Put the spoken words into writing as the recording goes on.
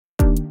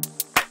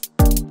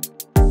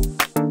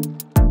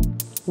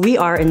We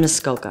are in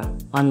Muskoka,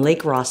 on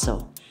Lake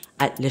Rosseau,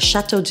 at Le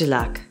Château Du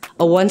Lac,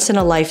 a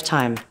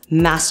once-in-a-lifetime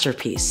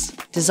masterpiece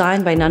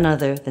designed by none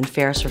other than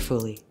Ferris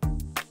Rafauli.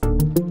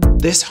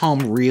 This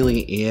home really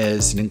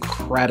is an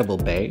incredible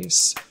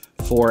base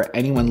for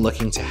anyone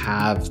looking to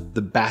have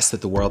the best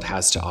that the world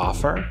has to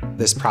offer.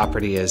 This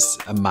property is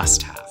a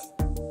must-have.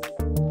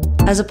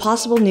 As a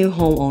possible new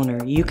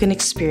homeowner, you can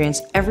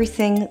experience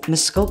everything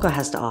Muskoka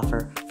has to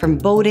offer. From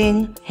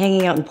boating,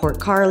 hanging out in Port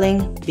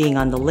Carling, being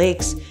on the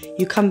lakes,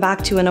 you come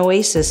back to an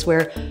oasis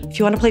where if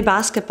you want to play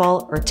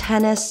basketball or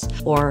tennis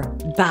or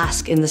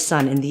bask in the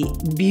sun in the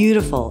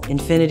beautiful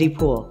infinity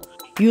pool,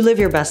 you live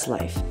your best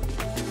life.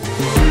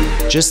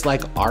 Just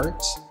like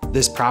art,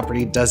 this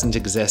property doesn't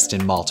exist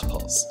in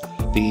multiples.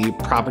 The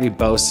property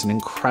boasts an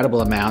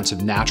incredible amount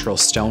of natural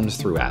stone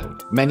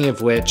throughout, many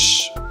of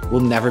which will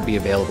never be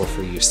available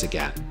for use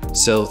again.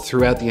 So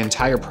throughout the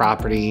entire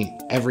property,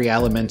 every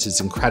element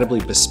is incredibly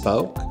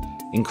bespoke,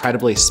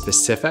 incredibly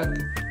specific,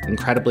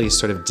 incredibly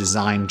sort of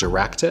design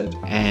directed,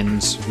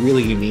 and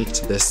really unique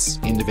to this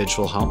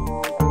individual home.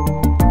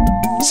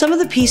 Some of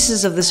the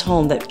pieces of this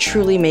home that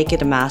truly make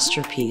it a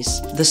masterpiece: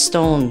 the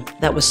stone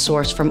that was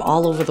sourced from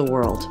all over the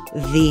world,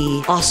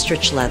 the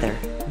ostrich leather,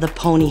 the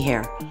pony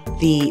hair,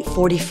 the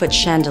 40-foot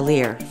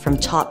chandelier from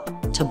top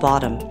to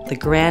bottom, the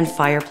grand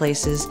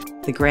fireplaces,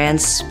 the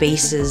grand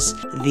spaces,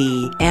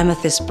 the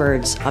amethyst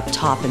birds up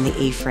top in the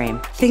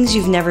A-frame. Things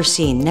you've never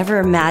seen, never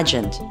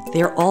imagined,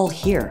 they're all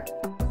here.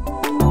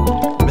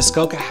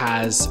 Muskoka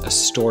has a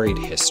storied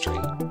history,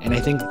 and I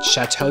think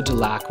Château Du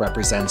Lac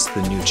represents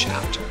the new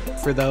chapter.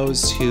 For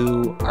those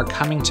who are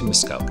coming to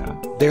Muskoka,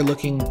 they're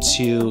looking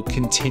to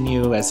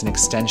continue as an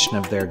extension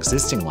of their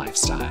existing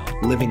lifestyle,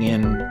 living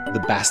in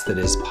the best that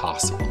is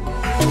possible.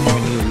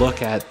 When you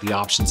look at the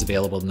options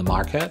available in the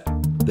market,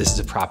 this is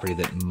a property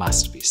that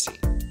must be seen.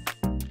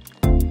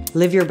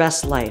 Live your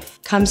best life.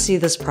 Come see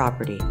this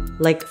property.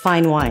 Like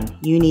fine wine,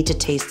 you need to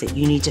taste it,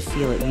 you need to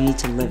feel it, you need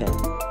to live it.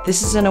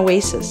 This is an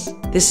oasis.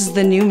 This is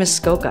the new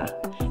Muskoka.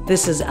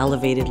 This is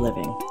elevated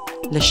living.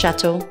 Le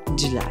Château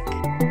Du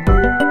Lac.